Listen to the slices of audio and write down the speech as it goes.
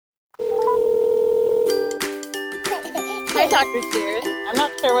Hi, Dr. Sears. I'm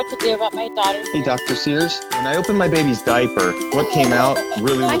not sure what to do about my daughter. Hey, Dr. Sears. When I opened my baby's diaper, what came out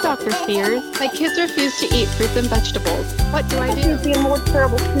really... Hi, Dr. Sears. My kids refuse to eat fruits and vegetables. What do I do? He's been more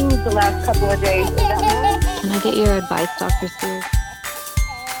terrible foods the last couple of days. Is that right? Can I get your advice, Dr. Sears?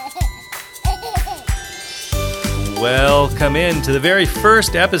 Welcome in to the very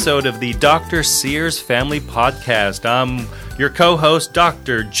first episode of the Dr. Sears Family Podcast. I'm your co-host,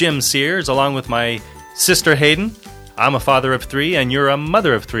 Dr. Jim Sears, along with my sister Hayden. I'm a father of three, and you're a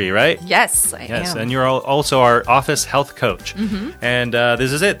mother of three, right? Yes, I am. Yes, and you're also our office health coach. Mm-hmm. And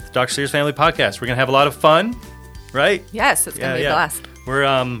this is it, Dr. Sears Family Podcast. We're going to have a lot of fun, right? Yes, it's going to be a blast.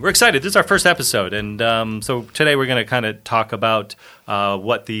 We're excited. This is our first episode, and so today we're going to kind of talk about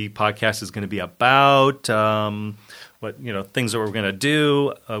what the podcast is going to be about, what things that we're going to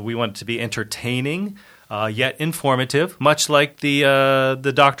do. We want it to be entertaining, yet informative, much like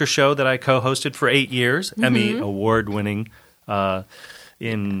the doctor show that I co-hosted for 8 years, Emmy award-winning,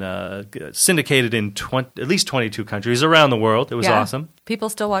 syndicated in at least 22 countries around the world. It was awesome. People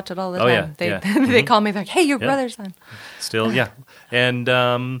still watch it all the time. They call me like, "Hey, your brother's on." Still, yeah. And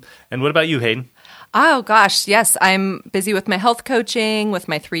what about you, Hayden? Oh gosh, yes, I'm busy with my health coaching with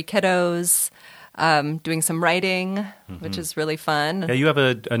my 3 kiddos. Doing some writing, which is really fun. Yeah, you have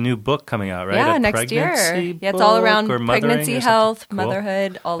a new book coming out, right? Yeah, next year. Yeah, it's all around pregnancy, health, cool.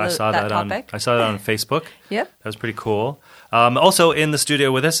 motherhood, all that topic. I saw that on Facebook. Yep. That was pretty cool. Also in the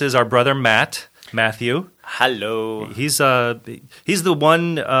studio with us is our brother Matthew. Hello. He's the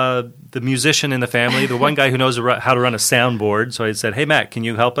one, the musician in the family, the one guy who knows how to run a soundboard. So I said, "Hey, Matt, can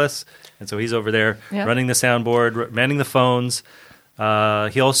you help us?" And so he's over there running the soundboard, manning the phones.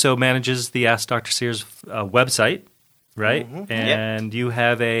 He also manages the Ask Dr. Sears website, right? Mm-hmm. And you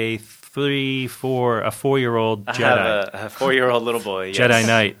have a 4-year-old Jedi. I have a 4-year-old little boy. Yes. Jedi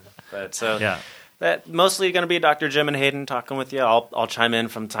Knight. But that mostly going to be Dr. Jim and Hayden talking with you. I'll chime in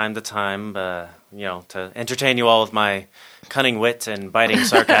from time to time, to entertain you all with my cunning wit and biting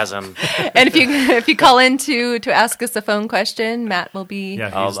sarcasm. And if you call in to ask us a phone question, Matt will be.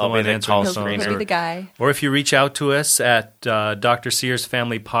 Yeah, I'll be the call screener. He'll be the guy. Or if you reach out to us at Dr. Sears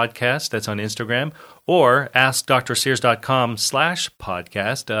Family Podcast, that's on Instagram, or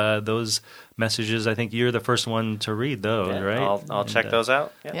askdrsears.com/podcast. Those messages, I think you're the first one to read those, right? I'll check those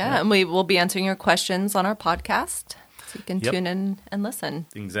out. Yeah, and we will be answering your questions on our podcast. So you can tune in and listen.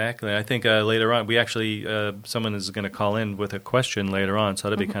 Exactly. I think later on, we actually, someone is going to call in with a question later on, so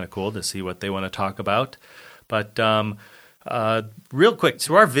that'll be kind of cool to see what they want to talk about. But real quick,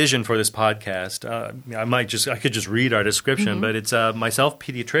 so our vision for this podcast, I could just read our description, but it's myself,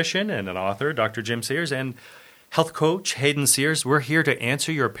 pediatrician and an author, Dr. Jim Sears, and health coach Hayden Sears. We're here to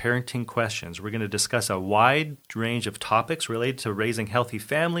answer your parenting questions. We're going to discuss a wide range of topics related to raising healthy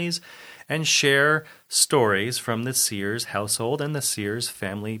families and share stories from the Sears household and the Sears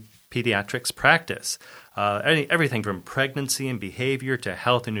family pediatrics practice. Everything from pregnancy and behavior to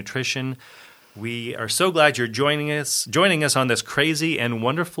health and nutrition. We are so glad you're joining us on this crazy and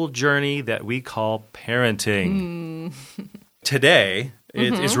wonderful journey that we call parenting. Today,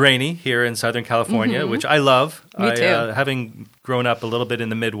 it is rainy here in Southern California, which I love. Me too. Having grown up a little bit in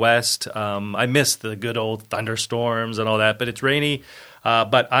the Midwest, I miss the good old thunderstorms and all that, but it's rainy.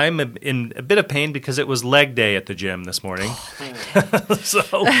 But I'm in a bit of pain because it was leg day at the gym this morning.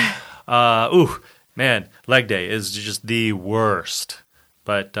 Leg day is just the worst.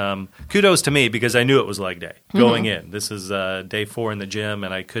 But kudos to me because I knew it was leg day going in. This is day 4 in the gym,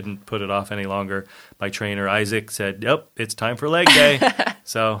 and I couldn't put it off any longer. My trainer, Isaac, said, "Yep, it's time for leg day."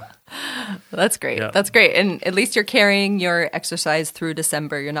 So that's great. Yeah. That's great. And at least you're carrying your exercise through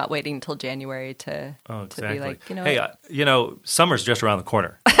December. You're not waiting until January to be like, hey, summer's just around the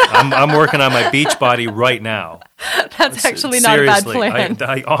corner. I'm working on my beach body right now. That's actually not a bad plan.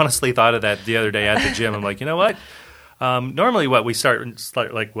 I honestly thought of that the other day at the gym. I'm like, you know what? Normally, we start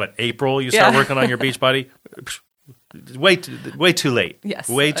like April. You start working on your beach body. Way too late. Yes,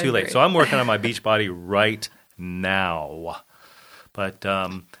 way too late. So I'm working on my beach body right now. But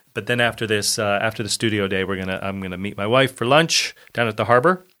then after this, after the studio day, I'm gonna meet my wife for lunch down at the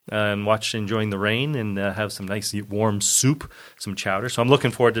harbor and enjoying the rain and have some nice warm soup, some chowder. So I'm looking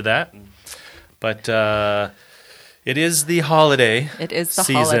forward to that. But it is the holiday. It is the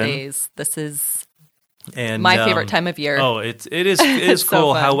season. holidays. This is. And my favorite time of year. Oh, it is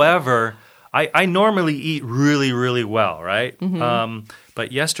cool. So However, I normally eat really, really well, right? Mm-hmm.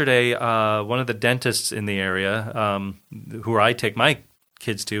 But yesterday, one of the dentists in the area, who I take my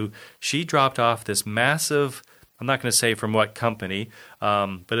kids to, she dropped off this massive, I'm not going to say from what company,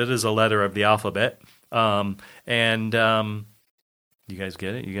 but it is a letter of the alphabet. You guys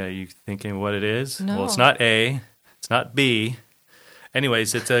get it? You thinking what it is? No. Well, it's not A. It's not B.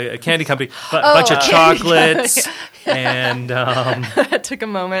 Anyways, it's a candy company, bunch of chocolates, and That took a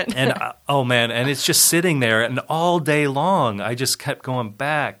moment. and oh man, and it's just sitting there, and all day long, I just kept going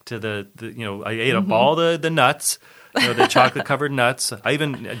back to the I ate up all the nuts, the chocolate covered nuts. I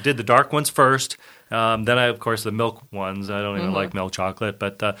even did the dark ones first. Then I, of course, the milk ones. I don't even like milk chocolate,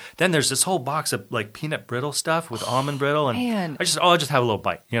 but then there's this whole box of like peanut brittle stuff with almond brittle, and Man. I'll just have a little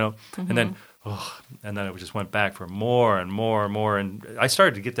bite, and then. And then I just went back for more and more and more, and I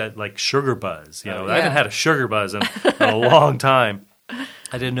started to get that like sugar buzz. I haven't had a sugar buzz in a long time.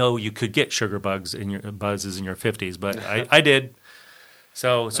 I didn't know you could get sugar buzzes in your 50s, but I did.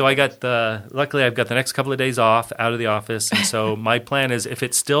 So I got luckily I've got the next couple of days off out of the office, and so my plan is if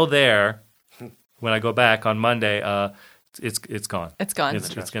it's still there when I go back on Monday, it's gone. It's gone. It's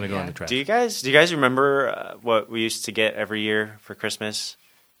going to go in the trash. Do you guys remember what we used to get every year for Christmas?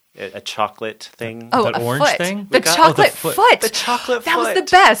 A chocolate thing. Oh, that a orange foot. thing? The chocolate foot. foot. The chocolate That was foot. the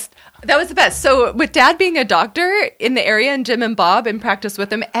best. That was the best. So with Dad being a doctor in the area and Jim and Bob in practice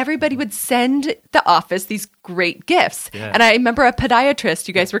with him, everybody would send the office these great gifts. Yeah. And I remember a podiatrist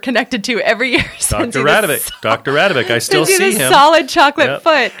you guys were connected to every year. Dr. Radovic. Dr. Radovic. I still see him. Solid chocolate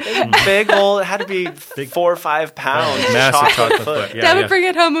foot. Big old, it had to be 4 or 5 pounds. Massive chocolate foot. Yeah, Dad would bring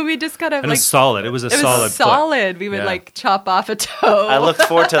it home and we just kind of and like... it was solid. It was a It was solid foot. solid. We would Yeah. like chop off a toe. I looked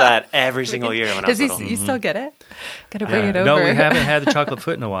forward to that every single year when I was Does little. you still get it? Got to bring it over. No, we haven't had the chocolate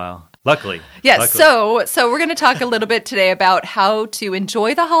foot in a while. Luckily. Yes, Luckily. so we're going to talk a little bit today about how to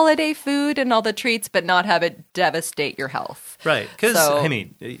enjoy the holiday food and all the treats, but not have it devastate your health. Right, because So, I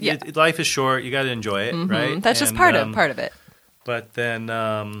mean, life is short. You got to enjoy it, right? That's just And, part of it. But then,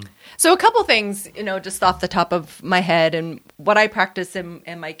 So a couple things, just off the top of my head and what I practice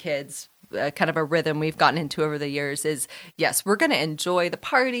in my kids, kind of a rhythm we've gotten into over the years is, yes, we're going to enjoy the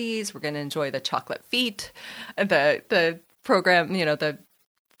parties. We're going to enjoy the chocolate feet, the program,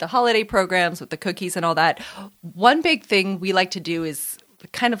 the holiday programs with the cookies and all that. One big thing we like to do is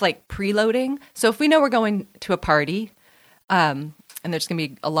kind of like preloading. So if we know we're going to a party, and there's going to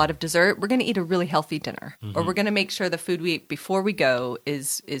be a lot of dessert, we're going to eat a really healthy dinner. Or we're going to make sure the food we eat before we go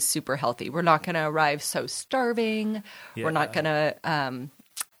is super healthy. We're not going to arrive so starving. We're not going to,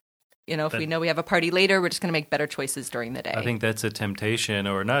 if we know we have a party later, we're just going to make better choices during the day. I think that's a temptation,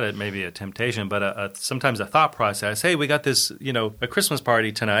 or not maybe a temptation, but sometimes a thought process. Hey, we got this, a Christmas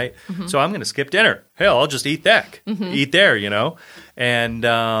party tonight, so I'm going to skip dinner. Hell, I'll just eat that, eat there, and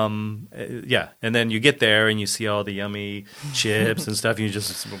and then you get there and you see all the yummy chips and stuff. You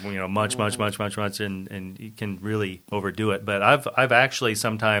just munch, and you can really overdo it. But I've actually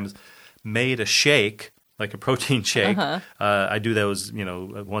sometimes made a shake. Like a protein shake. I do those,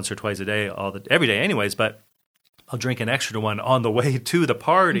 once or twice a day, every day anyways, but I'll drink an extra one on the way to the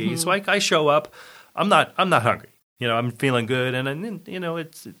party. So I show up, I'm not hungry. I'm feeling good, and then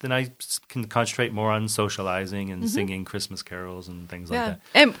then I can concentrate more on socializing and singing Christmas carols and things like that.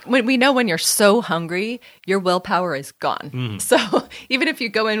 And when you're so hungry, your willpower is gone. So even if you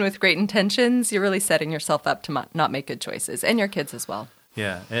go in with great intentions, you're really setting yourself up to not make good choices, and your kids as well.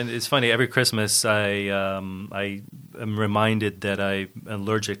 Yeah, and it's funny. Every Christmas, I am reminded that I'm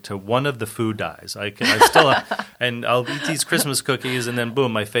allergic to one of the food dyes. I still, and I'll eat these Christmas cookies, and then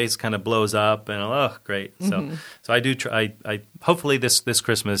boom, my face kind of blows up, and great. So I do try. I hopefully this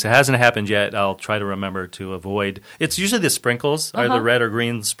Christmas, it hasn't happened yet. I'll try to remember to avoid. It's usually the sprinkles, or the red or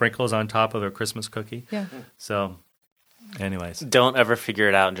green sprinkles on top of a Christmas cookie. Yeah. So. Anyways, don't ever figure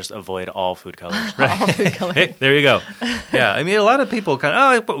it out and just avoid all food colors. Right. Hey, there you go. Yeah, I mean, a lot of people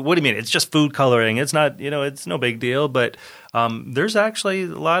what do you mean? It's just food coloring. It's not, it's no big deal. But there's actually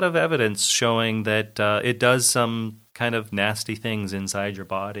a lot of evidence showing that it does some kind of nasty things inside your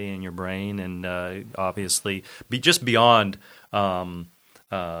body and your brain, and obviously, just beyond.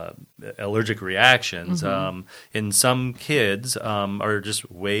 Allergic reactions in some kids are just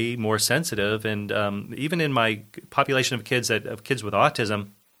way more sensitive, and even in my population of kids with autism,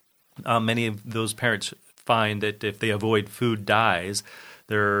 many of those parents find that if they avoid food dyes,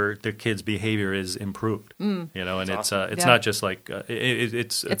 their kids' behavior is improved. And it's not just like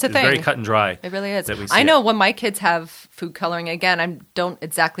it's a thing. Very cut and dry. It really is. That we see I know when my kids have food coloring, again, I don't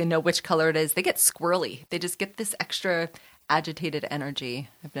exactly know which color it is. They get squirrely. They just get this extra agitated energy.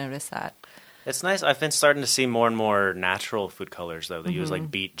 I've noticed that. It's nice. I've been starting to see more and more natural food colors, though. They use like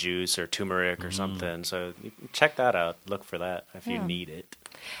beet juice or turmeric or something. So check that out. Look for that if you need it.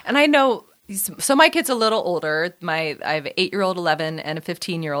 And I know, So my kid's a little older. I have an 8-year-old, 11, and a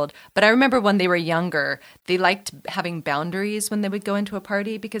 15-year-old. But I remember when they were younger, they liked having boundaries when they would go into a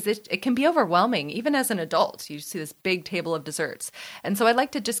party because it can be overwhelming, even as an adult. You see this big table of desserts. And so I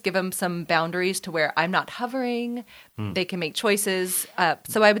like to just give them some boundaries to where I'm not hovering. They can make choices.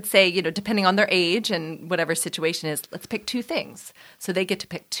 So I would say, depending on their age and whatever situation is, let's pick 2 things. So they get to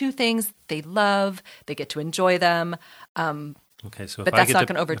pick 2 things they love. They get to enjoy them. Okay, so but that's not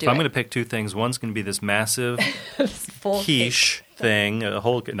going to overdo it. If I'm going to pick 2 things, one's going to be this massive full quiche thing, a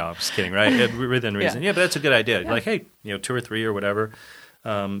whole. No, I'm just kidding, right? Within reason, yeah, but that's a good idea. Yeah. Like, hey, 2 or 3 or whatever.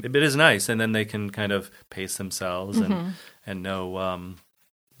 It is nice, and then they can kind of pace themselves and know,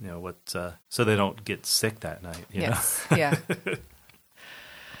 what, so they don't get sick that night. Yes, yeah.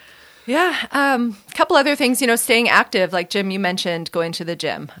 Yeah. A couple other things, staying active, like Jim, you mentioned going to the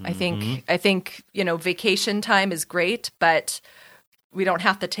gym. I think, vacation time is great, but we don't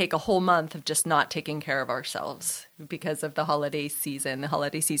have to take a whole month of just not taking care of ourselves because of the holiday season. The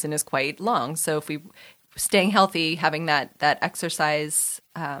holiday season is quite long. So if staying healthy, having that exercise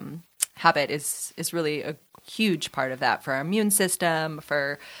habit is really a huge part of that for our immune system,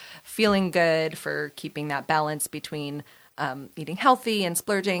 for feeling good, for keeping that balance between eating healthy and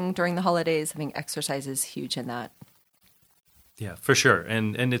splurging during the holidays. I think exercise is huge in that. Yeah, for sure.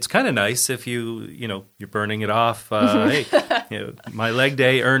 And it's kind of nice if you're burning it off. Hey, my leg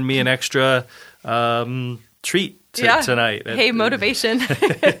day earned me an extra treat tonight. Hey, motivation.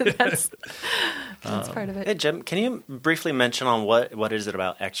 That's part of it. Hey, Jim, can you briefly mention on what is it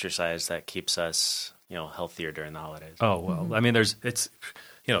about exercise that keeps us, healthier during the holidays? Oh, well, I mean, there's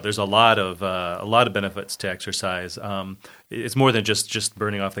a lot of benefits to exercise. It's more than just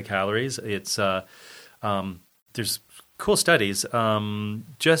burning off the calories. It's there's cool studies.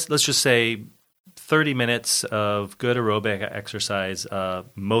 Let's just say 30 minutes of good aerobic exercise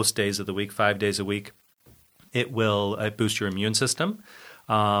most days of the week, 5 days a week. It will boost your immune system.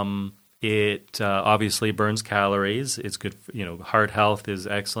 It obviously burns calories. It's good for, heart health is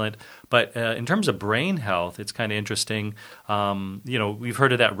excellent. But in terms of brain health, it's kind of interesting. We've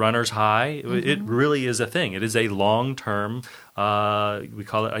heard of that runner's high. It really is a thing. It is a long-term, we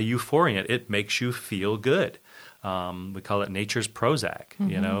call it a euphoriant. It makes you feel good. We call it nature's Prozac,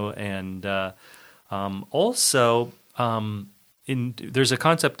 and also there's a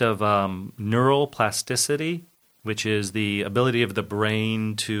concept of neural plasticity, which is the ability of the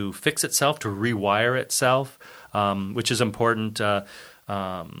brain to fix itself, to rewire itself, which is important. If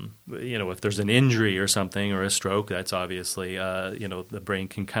there's an injury or something or a stroke, that's obviously, the brain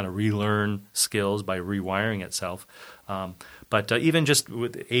can kind of relearn skills by rewiring itself. But even just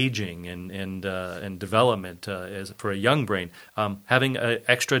with aging and development as for a young brain, having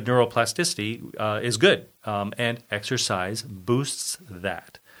extra neuroplasticity is good, and exercise boosts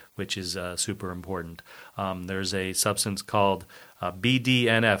that, which is super important. There's a substance called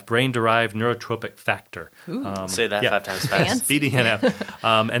BDNF, brain-derived neurotropic factor. Say that 5 times fast. BDNF.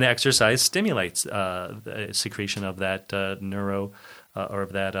 And exercise stimulates the secretion of that or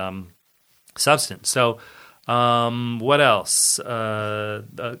of that substance. So what else?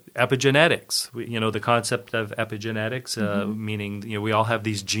 Epigenetics. The concept of epigenetics, meaning we all have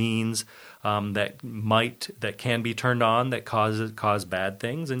these genes that can be turned on that cause bad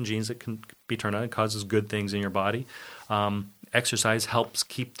things, and genes that can be turned on that causes good things in your body. Exercise helps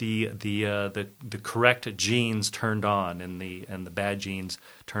keep the correct genes turned on and the bad genes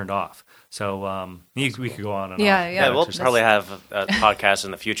turned off. So we could go on and on. Yeah. We'll probably have a podcast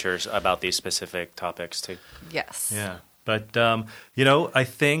in the future about these specific topics too. Yes. Yeah, but I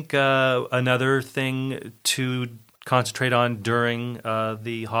think another thing to concentrate on during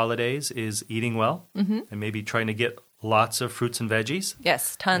the holidays is eating well, and maybe trying to get lots of fruits and veggies.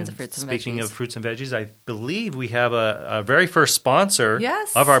 Yes, tons of fruits and veggies. Speaking of fruits and veggies, I believe we have a very first sponsor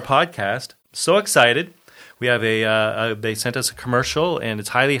Yes. of our podcast. So excited. We have they sent us a commercial, and it's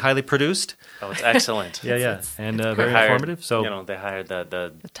highly, highly produced. Oh, it's excellent. Yeah. And very informative. So they hired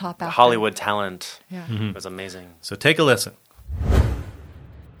the top actor. Hollywood talent. Yeah. It was amazing. So take a listen.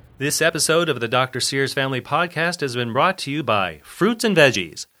 This episode of the Dr. Sears Family Podcast has been brought to you by Fruits and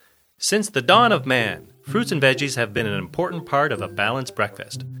Veggies. Since the dawn of man, fruits and veggies have been an important part of a balanced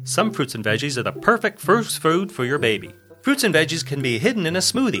breakfast. Some fruits and veggies are the perfect first food for your baby. Fruits and veggies can be hidden in a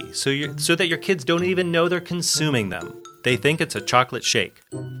smoothie so that your kids don't even know they're consuming them. They think it's a chocolate shake.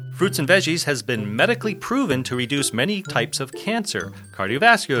 Fruits and veggies has been medically proven to reduce many types of cancer,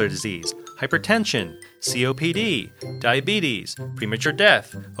 cardiovascular disease, hypertension, COPD, diabetes, premature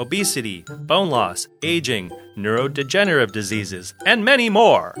death, obesity, bone loss, aging, neurodegenerative diseases, and many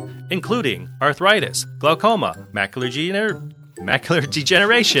more, including arthritis, glaucoma, macular macular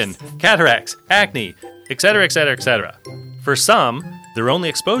degeneration, cataracts, acne, etc., etc., etc. For some, their only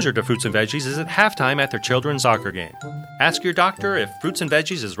exposure to fruits and veggies is at halftime at their children's soccer game. Ask your doctor if fruits and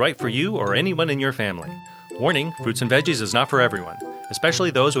veggies is right for you or anyone in your family. Warning, fruits and veggies is not for everyone,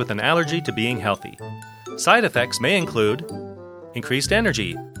 especially those with an allergy to being healthy. Side effects may include increased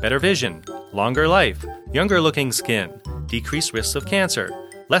energy, better vision, longer life, younger-looking skin, decreased risks of cancer,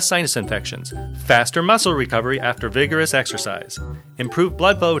 less sinus infections, faster muscle recovery after vigorous exercise, improved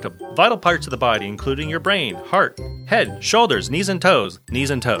blood flow to vital parts of the body, including your brain, heart, head, shoulders, knees and toes,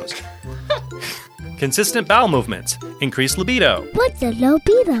 consistent bowel movements, increased libido. What's a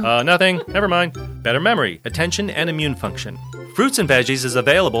libido? Nothing. Never mind. Better memory, attention, and immune function. Fruits and veggies is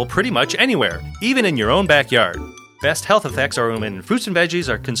available pretty much anywhere, even in your own backyard. Best health effects are when fruits and veggies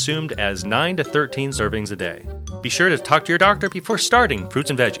are consumed as 9 to 13 servings a day. Be sure to talk to your doctor before starting fruits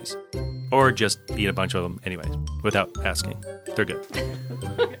and veggies. Or just eat a bunch of them anyways, without asking. They're good.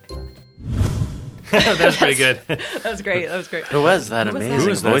 That's pretty good. That was great. Who was that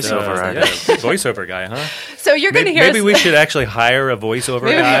amazing voiceover artist? Voiceover guy, huh? So you're going to hear Maybe we should actually hire a voiceover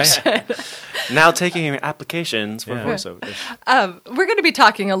guy. Now taking applications for voiceovers. We're going to be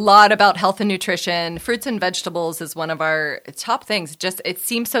talking a lot about health and nutrition. Fruits and vegetables is one of our top things. Just it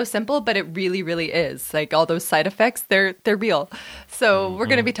seems so simple, but it really, really is. Like all those side effects, they're real. So we're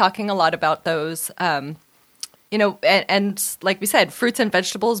going to be talking a lot about those. And like we said, fruits and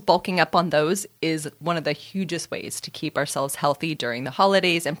vegetables, bulking up on those is one of the hugest ways to keep ourselves healthy during the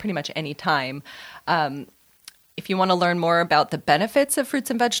holidays and pretty much any time. If you want to learn more about the benefits of fruits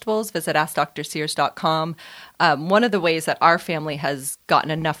and vegetables, visit AskDrSears.com. One of the ways that our family has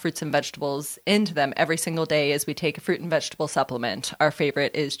gotten enough fruits and vegetables into them every single day is we take a fruit and vegetable supplement. Our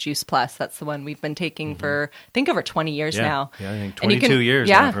favorite is Juice Plus. That's the one we've been taking for, I think, over 20 years now. Yeah, I think 22 years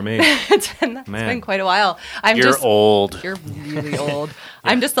now for me. It's been quite a while. You're old. You're really old.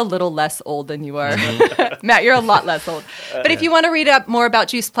 I'm just a little less old than you are. Matt, you're a lot less old. But if you want to read up more about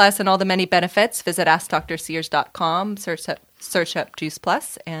Juice Plus and all the many benefits, visit AskDrSears.com, search up Juice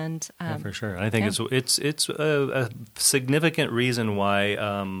Plus, and for sure. I think it's a significant reason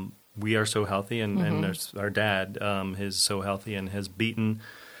why we are so healthy, and our dad is so healthy and has beaten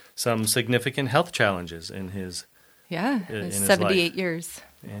some significant health challenges in his in 78 life. years.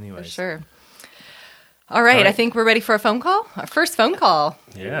 Anyways, for sure. All right, I think we're ready for a phone call. Our first phone call.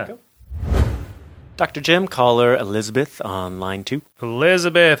 Yeah. Dr. Jim, caller Elizabeth on line 2.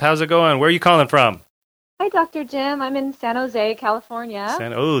 Elizabeth, how's it going? Where are you calling from? Hi, Dr. Jim. I'm in San Jose, California.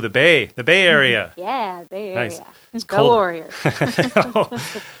 The Bay Area. Yeah, Bay Area. Nice. It's Go cold. Warriors.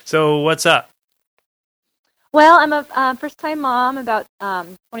 So what's up? Well, I'm a first-time mom, about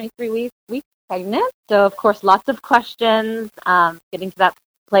 23 weeks pregnant. So, of course, lots of questions. Getting to that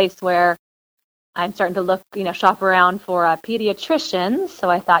place where I'm starting to look, shop around for pediatricians. So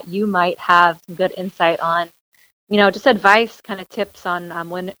I thought you might have some good insight on, just advice, kind of tips on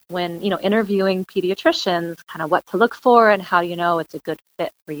when interviewing pediatricians, kind of what to look for and how you know it's a good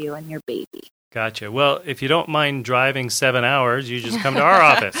fit for you and your baby. Gotcha. Well, if you don't mind driving 7 hours, you just come to our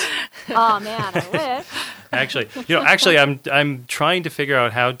office. Oh man, I wish. Actually, I'm trying to figure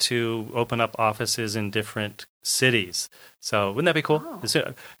out how to open up offices in different cities. So wouldn't that be cool? Oh.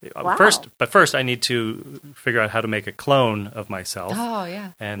 Wow. First, I need to figure out how to make a clone of myself. Oh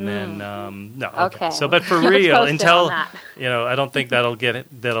yeah. And then no. Okay. So, but for real, until I don't think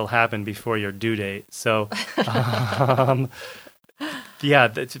that'll happen before your due date. So.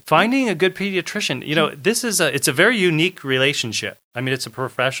 Finding a good pediatrician, it's a very unique relationship. I mean, it's a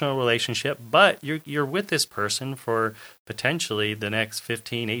professional relationship, but you're with this person for potentially the next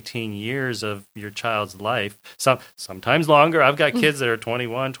 15, 18 years of your child's life, sometimes longer. I've got kids that are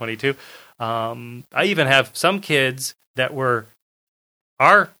 21, 22. I even have some kids that were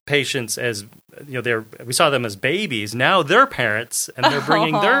our patients as, we saw them as babies. Now they're parents, and they're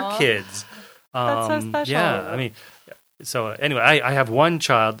bringing their kids. That's so special. Yeah, I mean... So anyway, I have one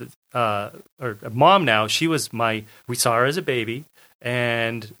child, or a mom now. We saw her as a baby,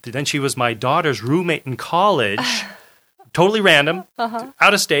 and then she was my daughter's roommate in college, totally random,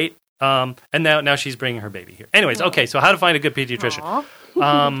 out of state, and now she's bringing her baby here. Anyways, okay, so how to find a good pediatrician.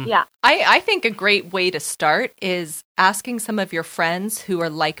 Yeah. I think a great way to start is asking some of your friends who are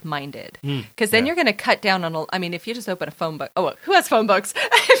like-minded, because then you're going to cut down on. If you just open a phone book. Oh, who has phone books?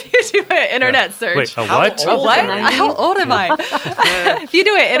 If you do an internet search. Wait, what? How old am I? If you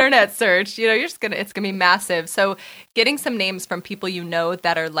do an internet search, it's gonna be massive. So getting some names from people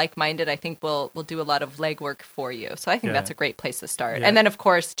that are like-minded, I think will do a lot of legwork for you. So I think that's a great place to start. Yeah. And then, of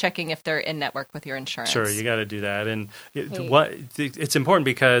course, checking if they're in network with your insurance. Sure, you got to do that. And it's important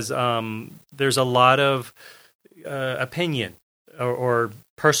because there's a lot of opinion or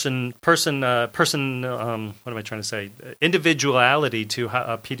person. What am I trying to say? Individuality to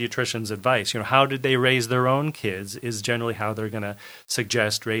a pediatrician's advice. How did they raise their own kids is generally how they're going to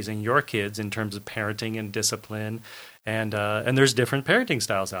suggest raising your kids in terms of parenting and discipline. And there's different parenting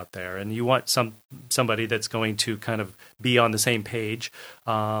styles out there, and you want somebody that's going to kind of be on the same page.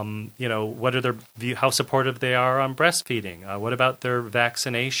 What are their how supportive they are on breastfeeding? What about their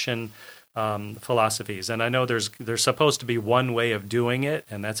vaccination philosophies? And I know there's supposed to be one way of doing it,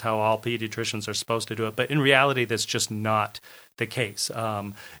 and that's how all pediatricians are supposed to do it. But in reality, that's just not the case. As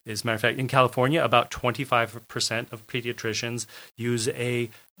a matter of fact, in California, about 25% of pediatricians use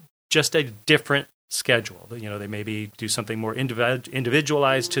just a different schedule. They maybe do something more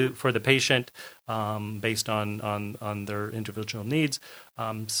individualized for the patient based on their individual needs.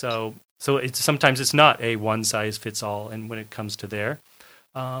 So sometimes it's not a one size fits all, and when it comes to there.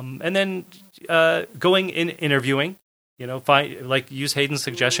 And then going in interviewing, use Hayden's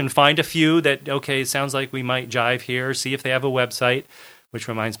suggestion, find a few that, okay, sounds like we might jive here, see if they have a website, which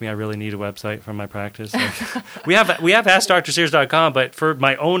reminds me I really need a website for my practice. We have AskDrSears.com, but for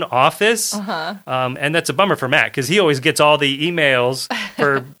my own office, and that's a bummer for Matt because he always gets all the emails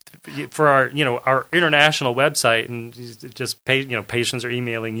for our international website, and just patients are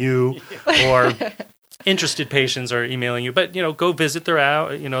emailing you or interested patients are emailing you, but go visit their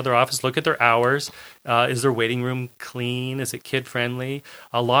office, look at their hours. Is their waiting room clean? Is it kid friendly?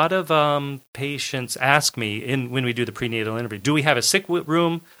 A lot of patients ask me when we do the prenatal interview, do we have a sick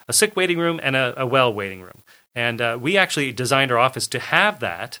waiting room, and a well waiting room? And we actually designed our office to have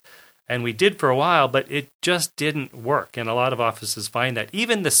that, and we did for a while, but it just didn't work. And a lot of offices find that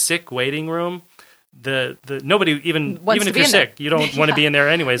even the sick waiting room, nobody even if you're sick, you don't want to be in there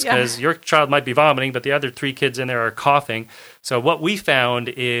anyways because your child might be vomiting, but the other 3 kids in there are coughing. So what we found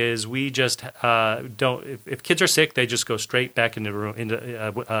is we just don't. If kids are sick, they just go straight back into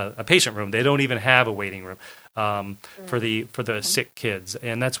a patient room. They don't even have a waiting room for the sick kids,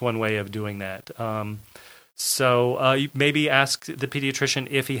 and that's one way of doing that. So you maybe ask the pediatrician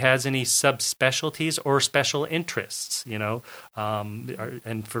if he has any subspecialties or special interests,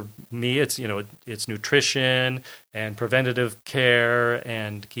 and for me, it's nutrition and preventative care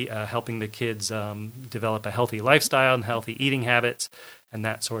and helping the kids develop a healthy lifestyle and healthy eating habits and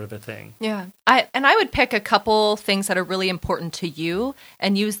that sort of a thing. Yeah. I would pick a couple things that are really important to you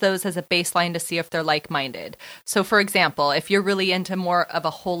and use those as a baseline to see if they're like-minded. So, for example, if you're really into more of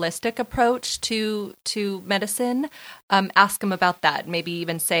a holistic approach to medicine, ask them about that. Maybe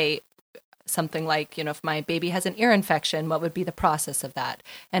even say something like, if my baby has an ear infection, what would be the process of that?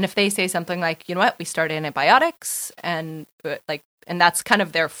 And if they say something like, we start antibiotics and that's kind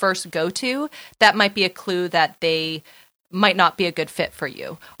of their first go-to, that might be a clue that they might not be a good fit for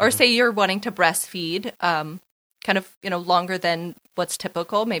you. Or say you're wanting to breastfeed kind of, longer than what's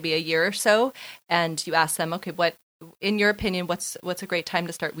typical, maybe a year or so, and you ask them, okay, what, in your opinion, what's a great time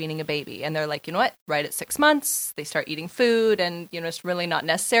to start weaning a baby? And they're like, right at 6 months, they start eating food, and, it's really not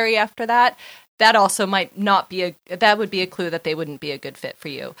necessary after that. That also might not be that would be a clue that they wouldn't be a good fit for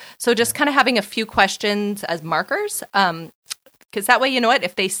you. So just kind of having a few questions as markers, because that way,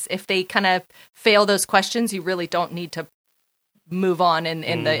 if they kind of fail those questions, you really don't need to move on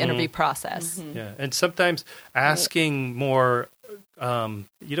in the interview process. Mm-hmm. Yeah, and sometimes asking more,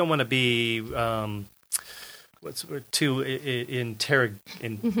 you don't want to be too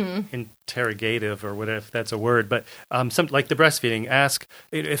interrogative or whatever, if that's a word, but some like the breastfeeding. Ask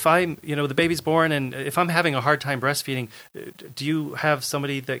if I'm, the baby's born, and if I'm having a hard time breastfeeding, do you have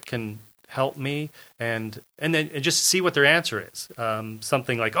somebody that can help me? And then just see what their answer is.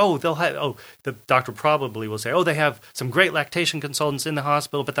 Something like, the doctor probably will say, they have some great lactation consultants in the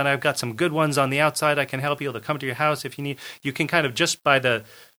hospital, but then I've got some good ones on the outside. I can help you. They'll come to your house if you need. You can kind of, just by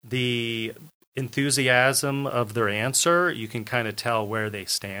the enthusiasm of their answer, you can kind of tell where they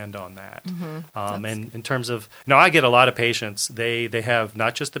stand on that. And in terms of, I get a lot of patients, they have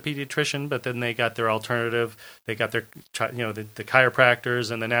not just the pediatrician, but then they got their alternative, they got their, the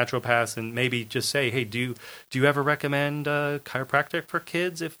chiropractors and the naturopaths, and maybe just say, hey, do you ever recommend chiropractic for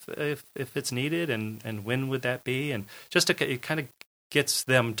kids if it's needed, and when would that be? And just it kind of gets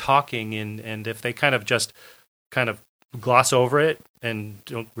them talking, and if they kind of gloss over it and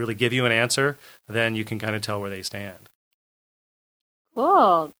don't really give you an answer, then you can kind of tell where they stand.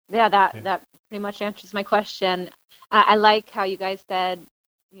 Cool. Yeah, that pretty much answers my question. I like how you guys said,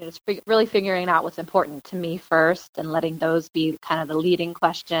 just really figuring out what's important to me first and letting those be kind of the leading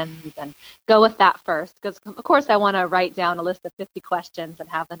questions and go with that first. Because, of course, I want to write down a list of 50 questions and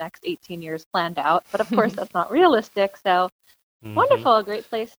have the next 18 years planned out. But, of course, that's not realistic. So, wonderful. A great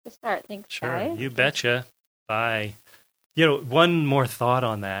place to start. Thanks, guys. You betcha. Bye. One more thought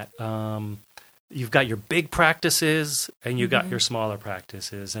on that. You've got your big practices and you've got your smaller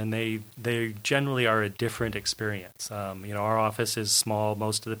practices, and they generally are a different experience. Our office is small.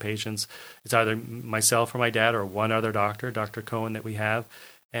 Most of the patients, it's either myself or my dad or one other doctor, Dr. Cohen, that we have.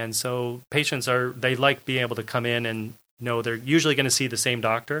 And so patients they like being able to come in and know they're usually going to see the same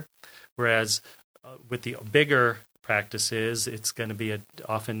doctor, whereas with the bigger practices, it's going to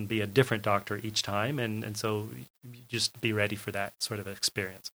often be a different doctor each time, and so just be ready for that sort of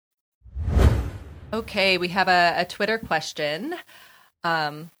experience. Okay, we have a Twitter question.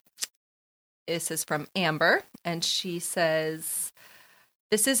 This is from Amber, and she says,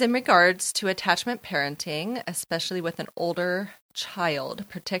 this is in regards to attachment parenting, especially with an older child,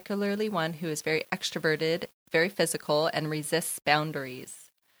 particularly one who is very extroverted, very physical, and resists boundaries.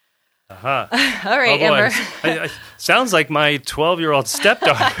 Uh-huh. All right, Amber. Sounds like my 12-year-old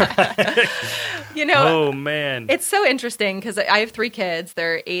stepdaughter. Oh, man. It's so interesting because I have 3 kids.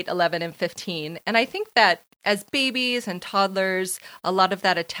 They're 8, 11, and 15. And I think that as babies and toddlers, a lot of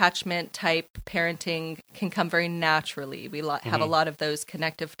that attachment type parenting can come very naturally. We have a lot of those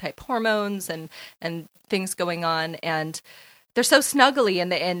connective type hormones and things going on. And they're so snuggly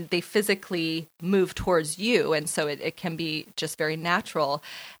and they physically move towards you. And so it can be just very natural.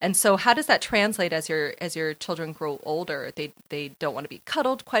 And so how does that translate as your children grow older? They don't want to be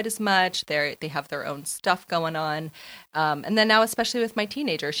cuddled quite as much. They have their own stuff going on. And then now, especially with my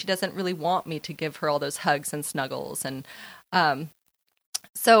teenager, she doesn't really want me to give her all those hugs and snuggles. And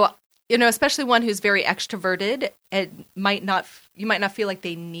so, especially one who's very extroverted, you might not feel like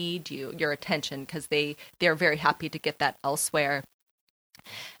they need your attention because they're very happy to get that elsewhere.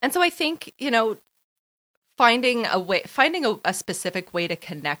 And so I think, finding a specific way to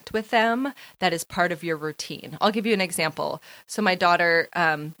connect with them that is part of your routine. I'll give you an example. So my daughter,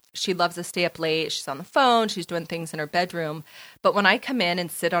 she loves to stay up late. She's on the phone. She's doing things in her bedroom. But when I come in and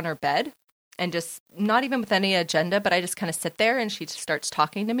sit on her bed, and just not even with any agenda, but I just kind of sit there and she starts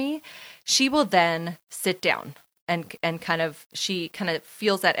talking to me, she will then sit down and she kind of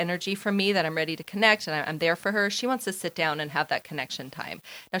feels that energy from me that I'm ready to connect and I'm there for her. She wants to sit down and have that connection time.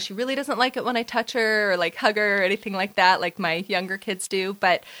 Now, she really doesn't like it when I touch her or like hug her or anything like that, like my younger kids do.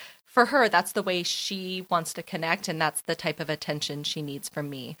 But for her, that's the way she wants to connect, and that's the type of attention she needs from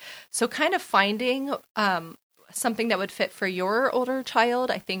me. So kind of finding something that would fit for your older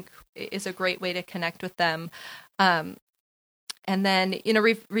child, I think, is a great way to connect with them. And then,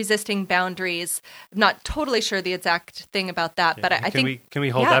 resisting boundaries. I'm not totally sure the exact thing about that, but I think... Can we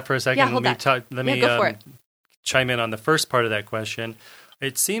hold that for a second? Yeah, hold that. Let me go for it. Chime in on the first part of that question.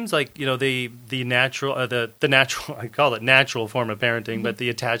 It seems like, the natural, the natural, I call it natural form of parenting, but the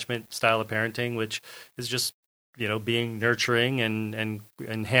attachment style of parenting, which is just being nurturing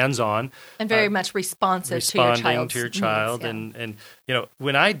and hands-on. And very much responsive to your child. Needs, And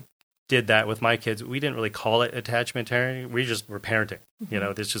when I did that with my kids, we didn't really call it attachment parenting. We just were parenting.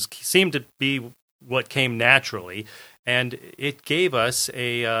 This just seemed to be what came naturally. And it gave us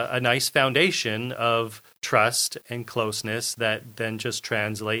a nice foundation of trust and closeness that then just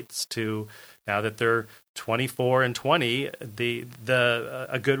translates to, now that they're 24 and 20,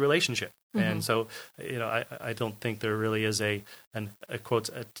 a good relationship. And so, I don't think there really is a quotes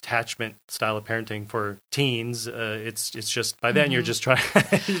attachment style of parenting for teens. It's just by then you're just trying,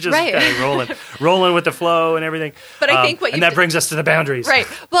 you're just right. kind of rolling with the flow and everything. But I think and that brings us to the boundaries, right?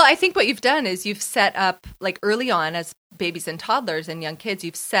 Well, I think what you've done is you've set up, like early on as babies and toddlers and young kids,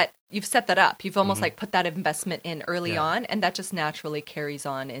 you've set that up. You've almost like put that investment in early on, and that just naturally carries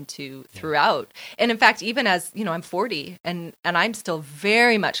on into throughout. And in fact, even as I'm 40 and I'm still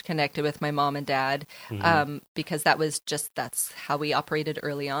very much connected with my mom and dad, because that's how we operated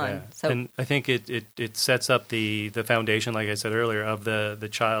early on. Yeah. So, and I think it sets up the foundation, like I said earlier, of the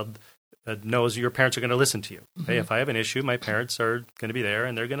child knows your parents are going to listen to you. Hey, if I have an issue, my parents are going to be there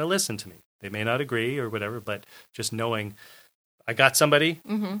and they're going to listen to me. They may not agree or whatever, but just knowing I got somebody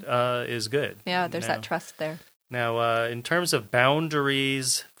is good. Yeah, there's that trust there. Now, in terms of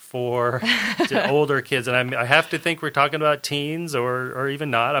boundaries for older kids, and I have to think we're talking about teens or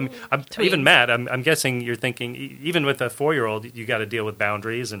even not. I'm even Matt. I'm guessing you're thinking even with a 4-year-old, you got to deal with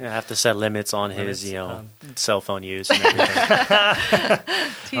boundaries and I have to set limits on his cell phone use and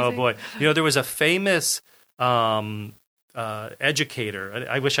everything. Oh boy, there was a famous educator.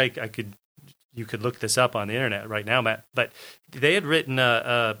 I wish you could look this up on the internet right now, Matt. But they had written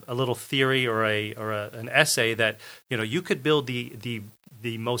a little theory or an essay that you could build the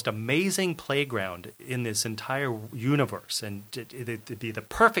most amazing playground in this entire universe, and it'd be the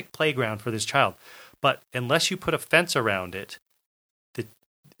perfect playground for this child. But unless you put a fence around it,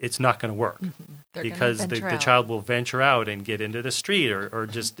 it's not going to work because the child will venture out and get into the street or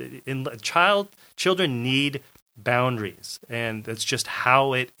just children need boundaries, and that's just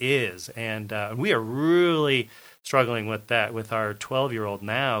how it is. And we are really struggling with that with our 12-year-old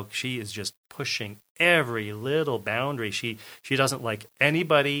now. She is just pushing every little boundary. She doesn't like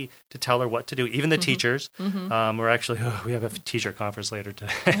anybody to tell her what to do, even the teachers. We're actually we have a teacher conference later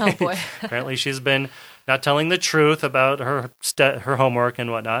today. Oh boy! Apparently, she's been not telling the truth about her homework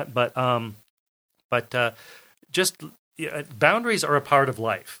and whatnot. But boundaries are a part of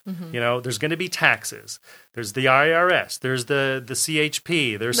life. There's going to be taxes. There's the IRS. There's the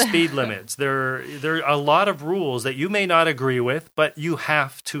CHP. There's speed limits. There are a lot of rules that you may not agree with, but you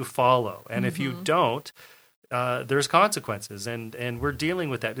have to follow. And if you don't, there's consequences. And we're dealing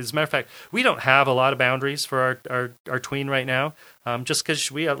with that. As a matter of fact, we don't have a lot of boundaries for our tween right now, just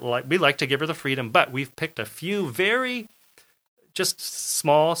because we like to give her the freedom. But we've picked a few very just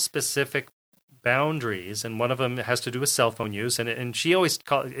small, specific boundaries, and one of them has to do with cell phone use, and she always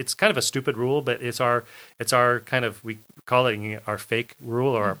it's kind of a stupid rule, but it's our kind of, we call it our fake rule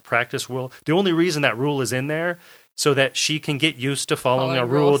or our practice rule. The only reason that rule is in there so that she can get used to following a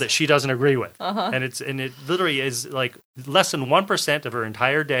rule that she doesn't agree with, and it literally is like less than 1% of her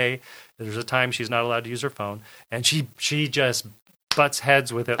entire day. There's a time she's not allowed to use her phone, and she just butts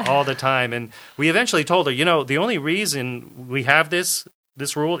heads with it all the time. And we eventually told her, the only reason we have this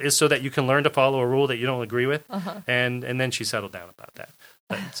rule is so that you can learn to follow a rule that you don't agree with. And then she settled down about that.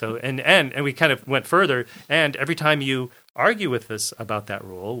 So and we kind of went further, and every time you argue with us about that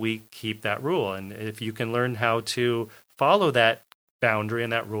rule, we keep that rule. And if you can learn how to follow that boundary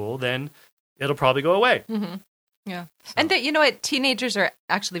and that rule, then it'll probably go away. Yeah. So. And that, what, teenagers are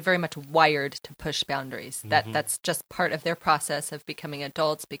actually very much wired to push boundaries. That's just part of their process of becoming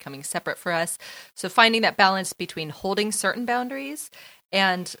adults, becoming separate for us. So finding that balance between holding certain boundaries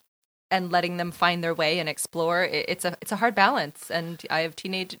and letting them find their way and explore, it's a hard balance. And I have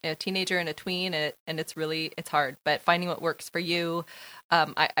a teenager and a tween, and it's hard. But finding what works for you,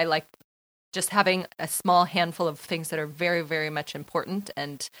 I like just having a small handful of things that are very, very much important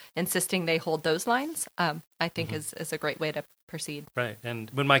and insisting they hold those lines, I think is a great way to proceed. Right.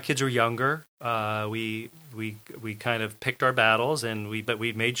 And when my kids were younger, we kind of picked our battles, but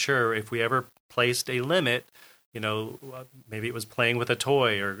we made sure if we ever placed a limit, maybe it was playing with a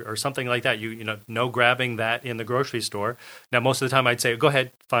toy or something like that. No grabbing that in the grocery store. Now, most of the time I'd say, go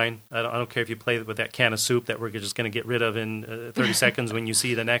ahead, fine. I don't care if you play with that can of soup that we're just going to get rid of in 30 seconds when you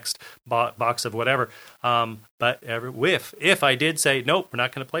see the next box of whatever. But if I did say, nope, we're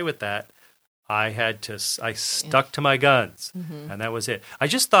not going to play with that, I stuck to my guns, and that was it. I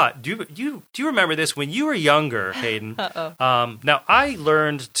just thought, do you remember this when you were younger, Hayden? Now I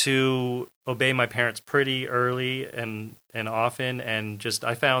learned to obey my parents pretty early and often, and just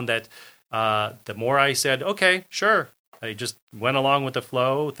I found that the more I said, okay, sure, I just went along with the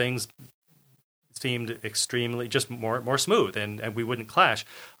flow. Things seemed extremely just more smooth, and we wouldn't clash.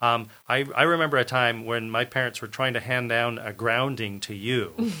 I remember a time when my parents were trying to hand down a grounding to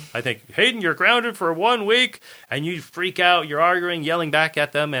you. I think, Hayden, you're grounded for 1 week, and you freak out, you're arguing, yelling back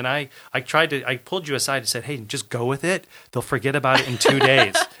at them, and I pulled you aside and said, Hayden, just go with it. They'll forget about it in 2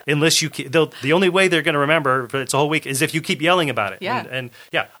 days. Unless the only way they're going to remember for it's a whole week is if you keep yelling about it. Yeah. And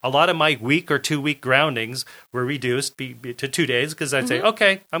a lot of my week or 2 week groundings were reduced to 2 days because I'd say,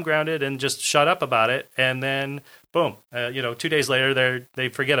 okay, I'm grounded, and just shut up about it, and then boom, 2 days later they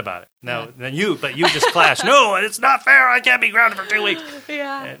forget about it. Now then you just clash. No, it's not fair. I can't be grounded for 2 weeks.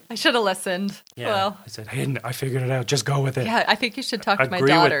 Yeah, I should have listened. Yeah, well, I said, Hayden, I figured it out. Just go with it. Yeah, I think you should talk to my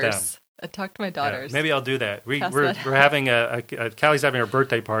daughters. Talk to my daughters. Yeah, maybe I'll do that. We're having Callie's having her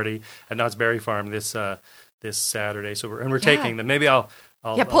birthday party at Knott's Berry Farm this Saturday. So we're taking them. Maybe I'll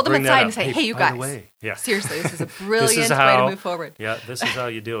pull them inside and say, hey, you guys. Yeah. Seriously, this is a brilliant way to move forward. Yeah, this is how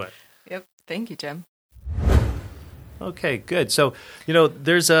you do it. Yep. Thank you, Jim. Okay, good. So,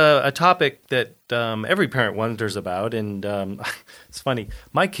 there's a topic that every parent wonders about, and it's funny.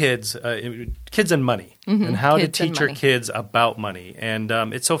 My kids and money, and how to teach your kids about money. And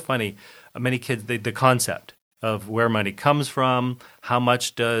it's so funny. Many kids, the concept of where money comes from, how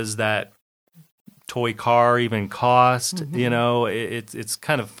much does that toy car even cost? It's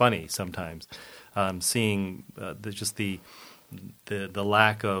kind of funny sometimes seeing the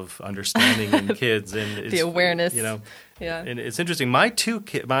lack of understanding in kids and the awareness, Yeah, and it's interesting. My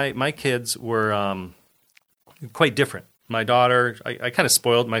kids were quite different. My daughter, I kind of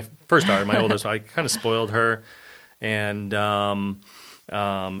spoiled my first daughter, my oldest. I kind of spoiled her, and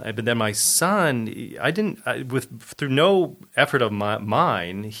but then my son, through no effort of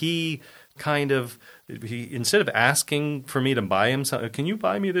mine, he kind of he instead of asking for me to buy him something, can you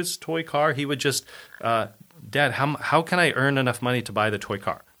buy me this toy car? He would just, Dad, how can I earn enough money to buy the toy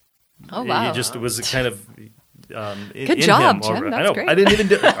car? Oh, wow. He just was kind of good job, Jim. That's I know. great. I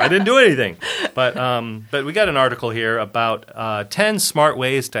didn't do anything. But we got an article here about 10 smart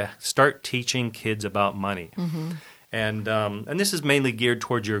ways to start teaching kids about money. Mm-hmm. And this is mainly geared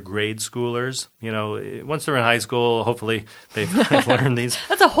towards your grade schoolers. Once they're in high school, hopefully they've learned these.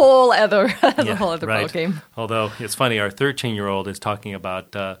 That's a whole other ballgame. Although it's funny, our 13-year-old is talking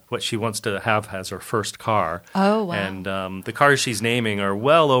about what she wants to have as her first car. Oh, wow. And the cars she's naming are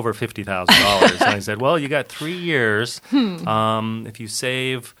well over $50,000. And I said, well, you got 3 years. If you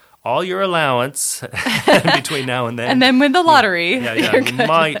save all your allowance between now and then. And then win the lottery. You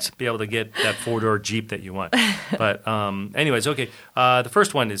might be able to get that 4-door Jeep that you want. But anyways, okay. The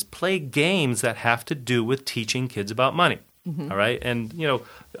first one is play games that have to do with teaching kids about money. Mm-hmm. All right? And,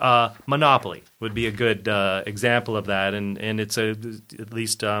 Monopoly would be a good example of that. And it's at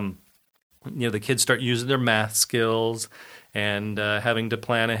least, the kids start using their math skills and having to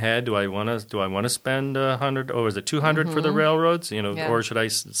plan ahead. Do I want to spend $100 or is it $200 for the railroads? Or should I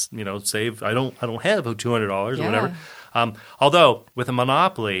save? I don't have $200 or whatever. Although with a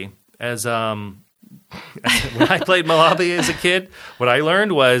Monopoly, as when I played Monopoly as a kid, what I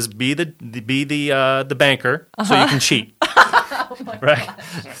learned was be the banker so you can cheat. Right.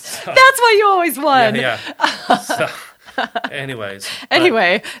 That's why you always won. Yeah. So, Anyways.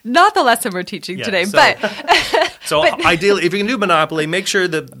 Not the lesson we're teaching today, but... So ideally, if you can do Monopoly, make sure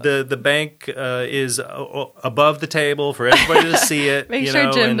the bank is above the table for everybody to see it. Make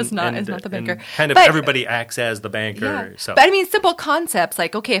sure Jim is not the banker. And everybody acts as the banker. Yeah. So. But I mean, simple concepts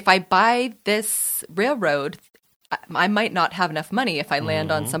like, okay, if I buy this railroad, I might not have enough money if I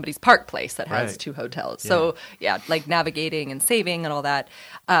land on somebody's park place that has 2 hotels. So like navigating and saving and all that.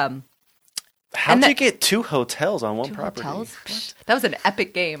 How'd you get 2 hotels on one property? Hotels? That was an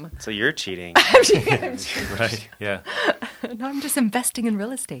epic game. So you're cheating. I'm cheating. Right, yeah. No, I'm just investing in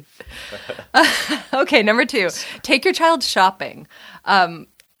real estate. Okay, number 2, take your child shopping.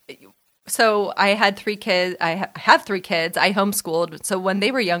 So I had 3 kids. I have 3 kids. I homeschooled. So when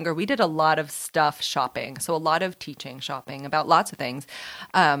they were younger, we did a lot of stuff shopping. So a lot of teaching shopping about lots of things.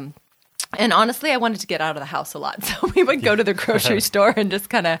 And honestly, I wanted to get out of the house a lot. So we would go to the grocery store and just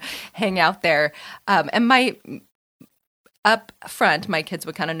kind of hang out there. And up front, my kids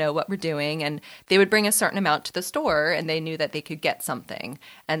would kind of know what we're doing, and they would bring a certain amount to the store, and they knew that they could get something.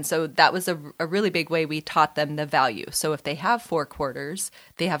 And so that was a really big way we taught them the value. So if they have 4 quarters,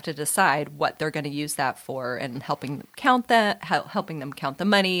 they have to decide what they're going to use that for, and helping them count the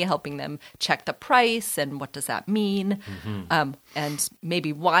money, helping them check the price, and what does that mean, and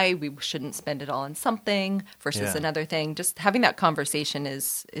maybe why we shouldn't spend it all on something versus another thing. Just having that conversation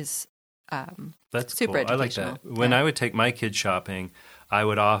is that's super cool. I like that. When I would take my kids shopping, I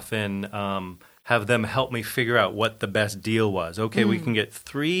would often have them help me figure out what the best deal was. Okay, we can get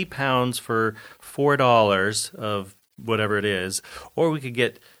 3 pounds for $4 of whatever it is, or we could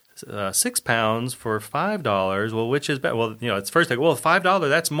get 6 pounds for $5. Well, which is better? Well, it's first like, well, $5,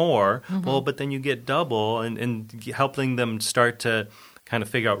 that's more. Well, but then you get double, and helping them start to kind of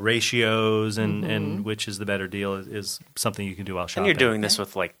figure out ratios and which is the better deal is something you can do while shopping. And you're doing this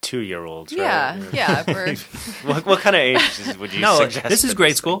with like 2-year-olds, right? Yeah. What kind of ages would you suggest? This is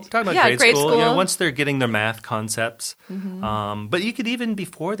grade school. We're talking about grade school. Once they're getting their math concepts. But you could even,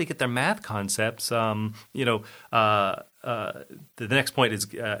 before they get their math concepts, the next point is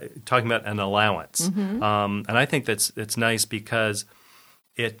talking about an allowance. And I think it's nice because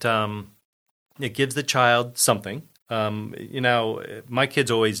it gives the child something. My kids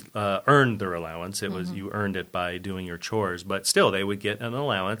always earned their allowance. It was you earned it by doing your chores, but still they would get an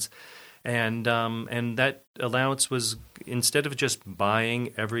allowance, and that allowance was, instead of just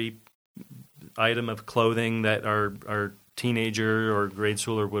buying every item of clothing that our teenager or grade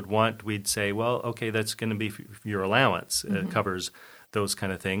schooler would want, we'd say, well, okay, that's going to be your allowance. It covers those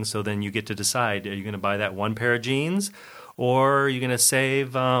kind of things. So then you get to decide: are you going to buy that 1 pair of jeans, or are you going to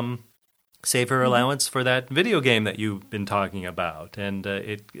save her allowance for that video game that you've been talking about? And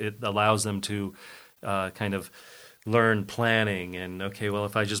it allows them to kind of learn planning. And, okay, well,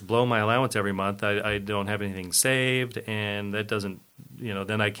 if I just blow my allowance every month, I don't have anything saved, and that doesn't,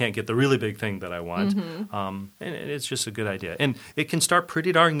 then I can't get the really big thing that I want. And it's just a good idea. And it can start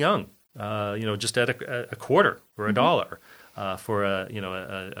pretty darn young, just at a quarter or $1 for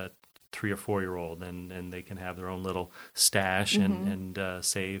a 3 or 4-year-old, and they can have their own little stash and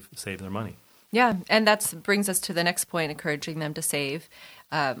save their money. Yeah, and that brings us to the next point, encouraging them to save.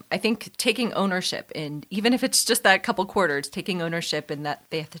 I think taking ownership, and even if it's just that couple quarters, taking ownership in that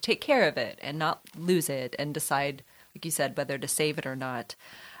they have to take care of it and not lose it and decide, like you said, whether to save it or not.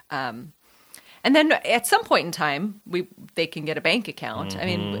 And then at some point in time, they can get a bank account. I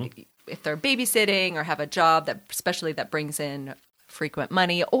mean, if they're babysitting or have a job especially that brings in frequent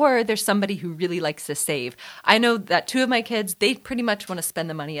money, or there's somebody who really likes to save. I know that 2 of my kids, they pretty much want to spend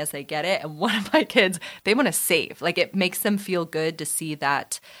the money as they get it, and one of my kids, they want to save. Like, it makes them feel good to see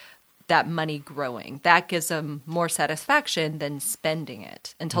that money growing. That gives them more satisfaction than spending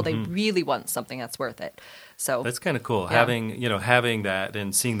it until they really want something that's worth it. So that's kind of cool. Yeah. Having that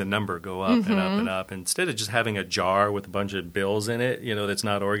and seeing the number go up and up and up, instead of just having a jar with a bunch of bills in it, that's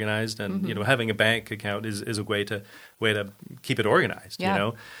not organized. And having a bank account is a way to keep it organized.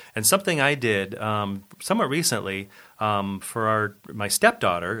 Yeah. And something I did somewhat recently for my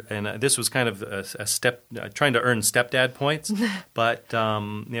stepdaughter, and this was kind of a step trying to earn stepdad points, but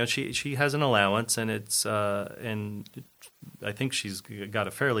she has an allowance, and it's and I think she's got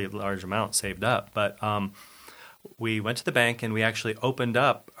a fairly large amount saved up, but. We went to the bank and we actually opened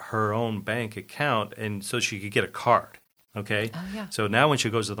up her own bank account, and so she could get a card. Okay. Oh, yeah. So now when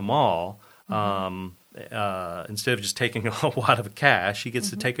she goes to the mall, instead of just taking a wad of cash, she gets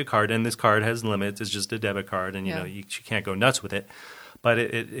to take a card, and this card has limits. It's just a debit card, and she can't go nuts with it. But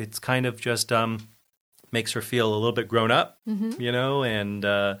it's kind of just makes her feel a little bit grown up,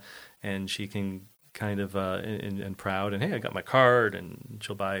 and she can kind of and proud, and hey, I got my card, and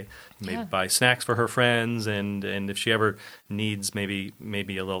she'll buy snacks for her friends, and if she ever needs maybe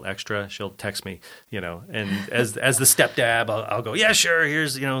a little extra, she'll text me, and as the stepdad, I'll go, yeah, sure,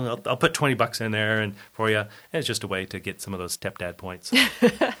 here's I'll put $20 in there and for you, and it's just a way to get some of those stepdad points.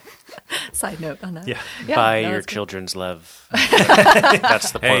 Side note on that. Yeah. Buy your children's love.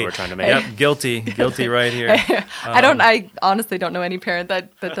 That's the point we're trying to make. Yep, guilty right here. I honestly don't know any parent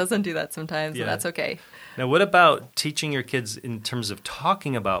that doesn't do that sometimes, and that's okay. Now, what about teaching your kids in terms of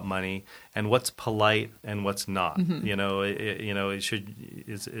talking about money and what's polite and what's not? Is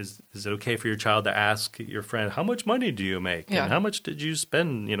it okay for your child to ask your friend, how much money do you make? Yeah. And how much did you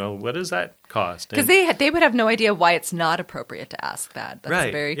spend? What does that cost? Because they would have no idea why it's not appropriate to ask that. That's right.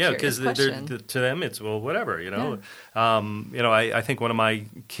 a very curious question. To them, it's, well, whatever, I think one of my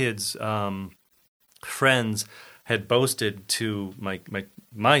kids' friends had boasted to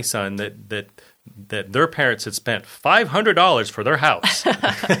my son that their parents had spent $500 for their house.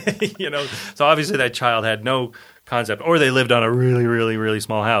 So obviously that child had no concept, or they lived on a really, really, really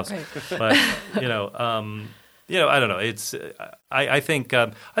small house. Right. But I don't know. It's I think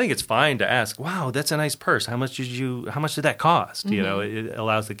it's fine to ask, wow, that's a nice purse. How much did that cost? It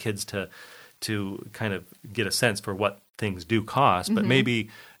allows the kids to kind of get a sense for what things do cost, but maybe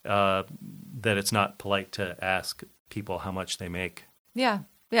that it's not polite to ask people how much they make. Yeah.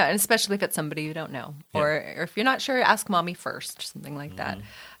 Yeah, and especially if it's somebody you don't know, or if you're not sure, ask mommy first, something like that.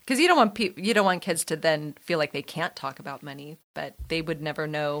 Because you don't want kids to then feel like they can't talk about money, but they would never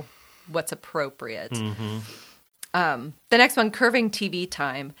know what's appropriate. The next one, curving TV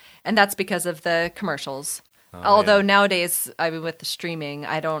time, and that's because of the commercials. Although nowadays, with the streaming,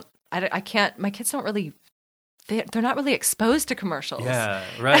 I can't. My kids don't really. They're not really exposed to commercials. Yeah,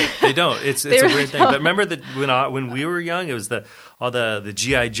 right. They don't. It's a weird thing. But remember that when we were young, it was all the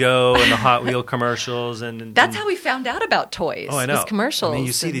G.I. Joe and the Hot Wheel commercials, and that's how we found out about toys. Oh, I know. Was commercials. I mean,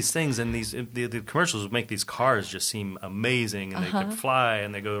 you see these things, and the commercials would make these cars just seem amazing, and they could fly,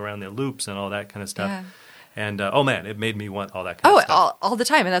 and they go around their loops and all that kind of stuff. Yeah. And, it made me want all that kind of stuff. All the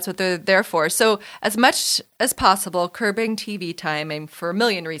time, and that's what they're there for. So as much as possible, curbing TV time, for a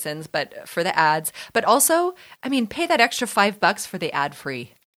million reasons, but for the ads. But also, pay that extra $5 for the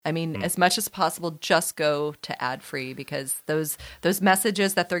ad-free. As much as possible, just go to ad-free, because those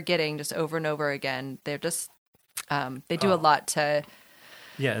messages that they're getting just over and over again, they're just, they do a lot to...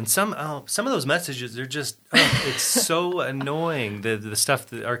 Yeah, and some of those messages, they're just, it's so annoying, the stuff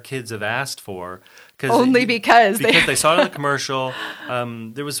that our kids have asked for. Because they saw it in the commercial.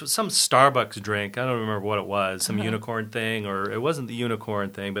 There was some Starbucks drink. I don't remember what it was, some unicorn thing, or it wasn't the unicorn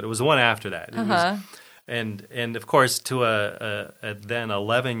thing, but it was the one after that. It was, and of course, to a then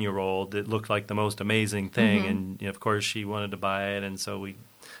 11-year-old, it looked like the most amazing thing. And of course, she wanted to buy it, and so we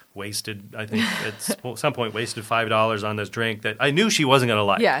wasted, I think, at some point, $5 on this drink that I knew she wasn't going to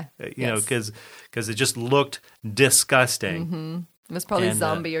like. Yeah, because it just looked disgusting. It was probably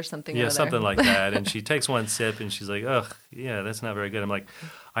zombie or something. Yeah, something like that. And she takes one sip and she's like, ugh, yeah, that's not very good. I'm like,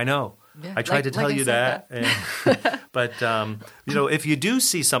 I know. Yeah, I tried to tell you that. But, if you do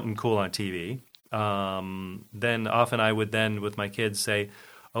see something cool on TV, then often I would then with my kids say,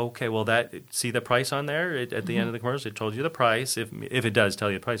 Okay, well, see the price on there at the end of the commercial? It told you the price. If it does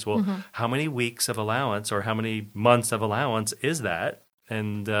tell you the price, well, how many weeks of allowance or how many months of allowance is that?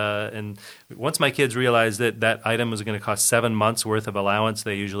 And once my kids realize that item is going to cost 7 months worth of allowance,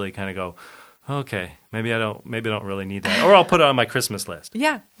 they usually kind of go, okay, maybe I don't really need that, or I'll put it on my Christmas list.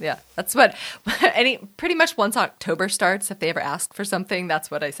 Yeah. That's what pretty much once October starts, if they ever ask for something,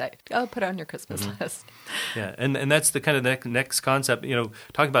 that's what I say. Oh, put it on your Christmas list. Yeah, and that's the kind of next concept.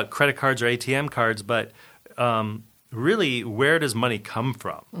 Talking about credit cards or ATM cards, but really, where does money come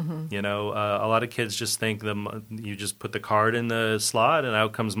from? A lot of kids just think you just put the card in the slot and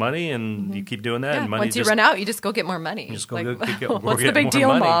out comes money, and you keep doing that. Yeah, and money once you run out, you just go get more money. You just go what's the big more deal,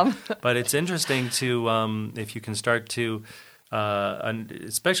 money. Mom? But it's interesting to if you can start to,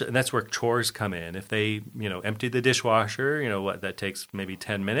 especially, and that's where chores come in. If they empty the dishwasher, that takes maybe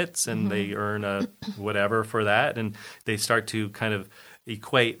 10 minutes, and they earn a whatever for that, and they start to kind of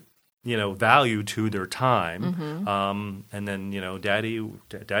equate value to their time. And then,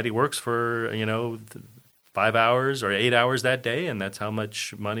 daddy works for, 5 hours or 8 hours that day, and that's how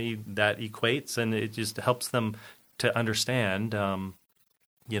much money that equates. And it just helps them to understand,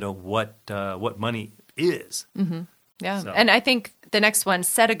 what money is. Yeah. So. And I think the next one,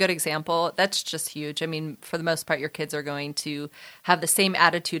 set a good example. That's just huge. I mean, for the most part, your kids are going to have the same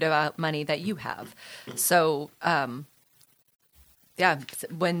attitude about money that you have. So,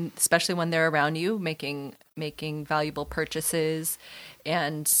 especially when they're around you, making valuable purchases,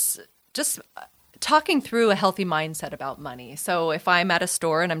 and just talking through a healthy mindset about money. So if I'm at a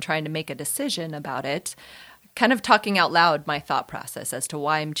store and I'm trying to make a decision about it, kind of talking out loud my thought process as to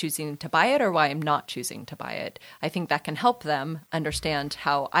why I'm choosing to buy it or why I'm not choosing to buy it. I think that can help them understand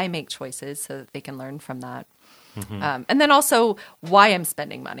how I make choices so that they can learn from that. And then also why I'm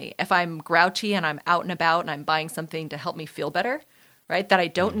spending money. If I'm grouchy and I'm out and about and I'm buying something to help me feel better, right, that I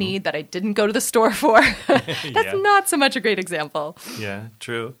don't need, that I didn't go to the store for, that's not so much a great example. Yeah,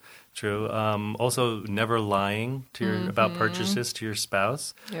 true. Also, never lying about purchases to your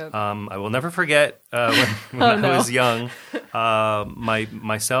spouse. Yep. I will never forget when I was young,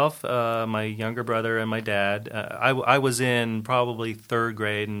 myself, my younger brother, and my dad. I was in probably 3rd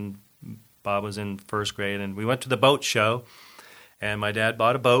grade, and Bob was in 1st grade, and we went to the boat show, and my dad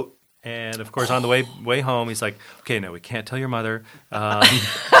bought a boat. And, of course, on the way home, he's like, okay, no, we can't tell your mother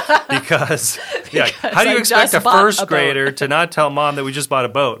because how do you expect a 1st grader to not tell mom that we just bought a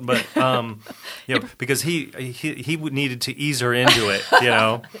boat? But, because he needed to ease her into it,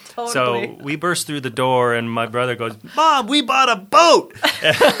 Totally. So we burst through the door, and my brother goes, Mom, we bought a boat!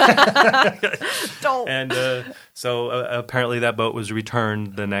 Don't. And so apparently that boat was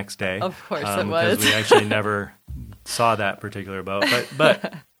returned the next day. Of course it was. Because we actually never saw that particular boat. But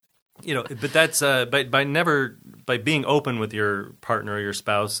but that's by being open with your partner or your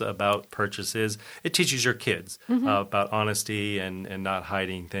spouse about purchases, it teaches your kids about honesty and not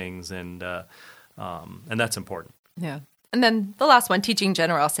hiding things, and that's important. Yeah. And then the last one, teaching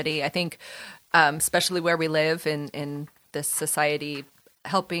generosity. I think, especially where we live in this society,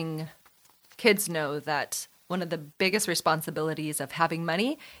 helping kids know that one of the biggest responsibilities of having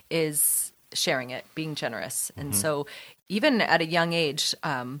money is sharing it, being generous. And so even at a young age,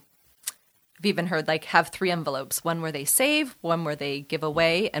 I've even heard have 3 envelopes, one where they save, one where they give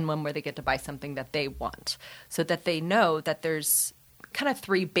away, and one where they get to buy something that they want, so that they know that there's kind of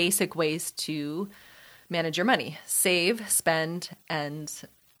 3 basic ways to manage your money: save, spend, and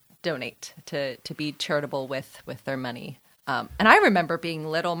donate, to be charitable with their money. And I remember being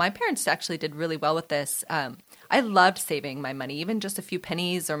little, my parents actually did really well with this. I loved saving my money, even just a few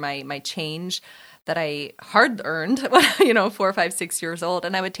pennies or my change that I hard earned when 4, 5, 6 years old,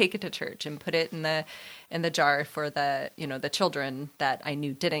 and I would take it to church and put it in the jar for the children that I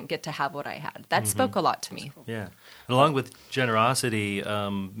knew didn't get to have what I had. That spoke a lot to me. Yeah, and along with generosity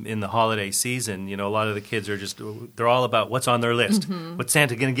in the holiday season, a lot of the kids are they're all about what's on their list. What's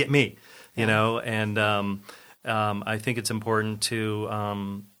Santa going to get me? And I think it's important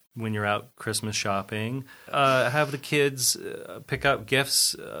to when you're out Christmas shopping, have the kids pick out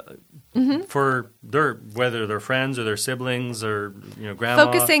gifts for whether they're friends or their siblings or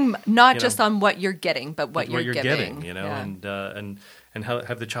grandma. Focusing not just on what you're getting, but what you're giving. And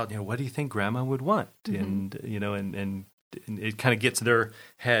have the child, what do you think grandma would want? And it kind of gets their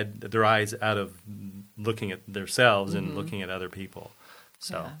eyes out of looking at themselves and looking at other people.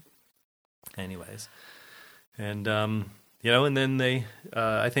 So, anyways, and and then they,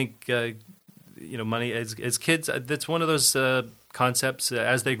 I think, money as kids, that's one of those concepts.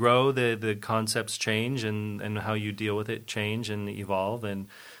 As they grow, the concepts change, and how you deal with it change and evolve, and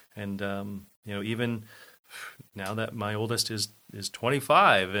even now that my oldest is is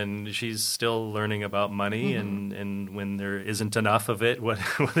 25 and she's still learning about money, and when there isn't enough of it, what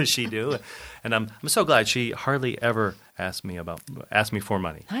does she do? And I'm so glad she hardly ever asked me for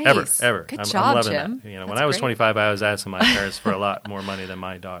money. Nice. Ever. Good I'm job, loving Jim. that. When That's I was great. 25, I was asking my parents for a lot more money than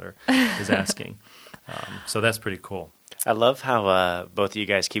my daughter is asking. So that's pretty cool. I love how both of you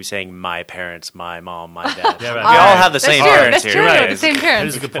guys keep saying my parents, my mom, my dad. Yeah, right. We all have the That's same true. parents That's here. true. Right. The same That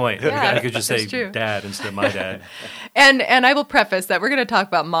parents. is a good point. Yeah, I could just say that's true. dad instead of my dad. And I will preface that we're going to talk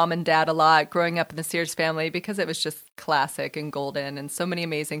about mom and dad a lot growing up in the Sears family because it was just classic and golden and so many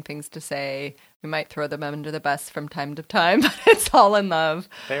amazing things to say. We might throw them under the bus from time to time, but it's all in love.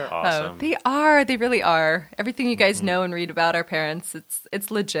 They're awesome. They are. They really are. Everything you guys know and read about our parents, it's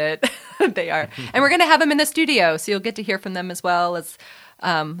legit. They are. And we're going to have them in the studio, so you'll get to hear from them as well as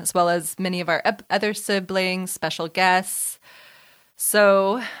many of our other siblings, special guests.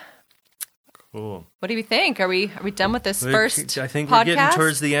 So, Cool. what do you think? Are we done with this first I think podcast? we're getting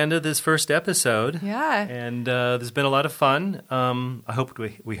towards the end of this first episode. Yeah. And there's been a lot of fun. I hope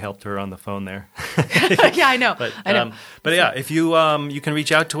we helped her on the phone there. Yeah, I know. I know. But yeah, if you you can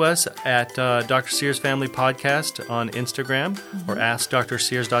reach out to us at Dr. Sears Family Podcast on Instagram or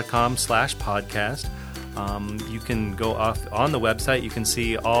askdrsears.com/podcast. You can go off on the website. You can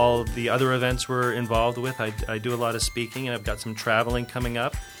see all the other events we're involved with. I do a lot of speaking, and I've got some traveling coming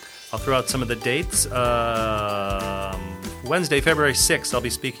up. I'll throw out some of the dates. Wednesday, February 6th, I'll be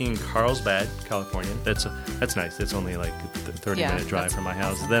speaking in Carlsbad, California. That's nice. It's only like a 30-minute drive from my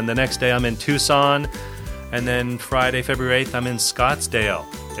house. Then the next day, I'm in Tucson. And then Friday, February 8th, I'm in Scottsdale,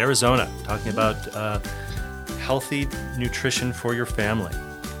 Arizona, talking about healthy nutrition for your family.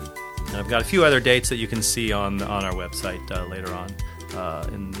 And I've got a few other dates that you can see on our website later on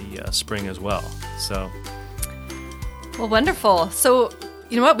in the spring as well. So, Well, wonderful. So,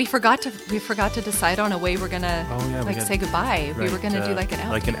 you know what? We forgot to decide on a way we're gonna say goodbye. We were gonna do like an outro.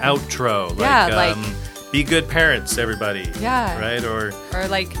 Like an outro. Yeah, be good parents, everybody. Yeah. Right? Or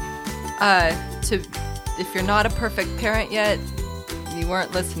like if you're not a perfect parent yet, you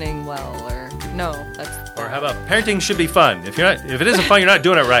weren't listening well, or no, that's. Or how about parenting should be fun? If it isn't fun, you're not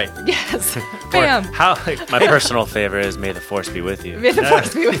doing it right. Yes. Or Bam. My personal favorite is "May the Force be with you." May the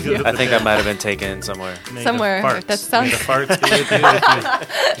force be with you. I think that might have been taken somewhere. Somewhere. That sounds. May the farts be with you.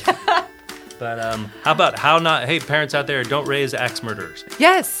 But how not? Hey, parents out there, don't raise axe murderers.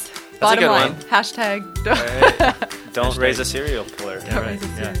 Yes. a Bottom good line. one. Hashtag. Don't raise a serial killer. Yeah, right.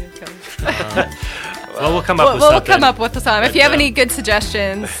 Yeah. Yeah. Well, we'll come up with We'll something. come up with some. If you have But, any good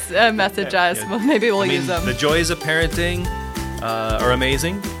suggestions, message us. yeah. Well, maybe we'll I mean, use them. the joys of parenting are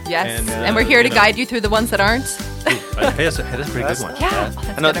amazing. Yes. And we're here to guide you through the ones that aren't. Hey, that's a pretty good one. Yeah.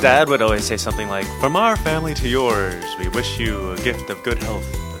 I know Dad would always say something like, "From our family to yours, we wish you a gift of good health,"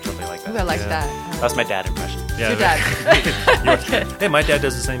 or something like that. Ooh, I like Yeah. that. That's my dad impression. Yeah, Your dad. Hey, my dad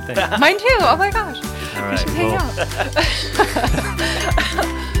does the same thing. Mine too. Oh my gosh. All We right. should hang Well, out.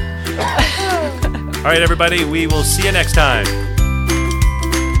 all right, everybody. We will see you next time.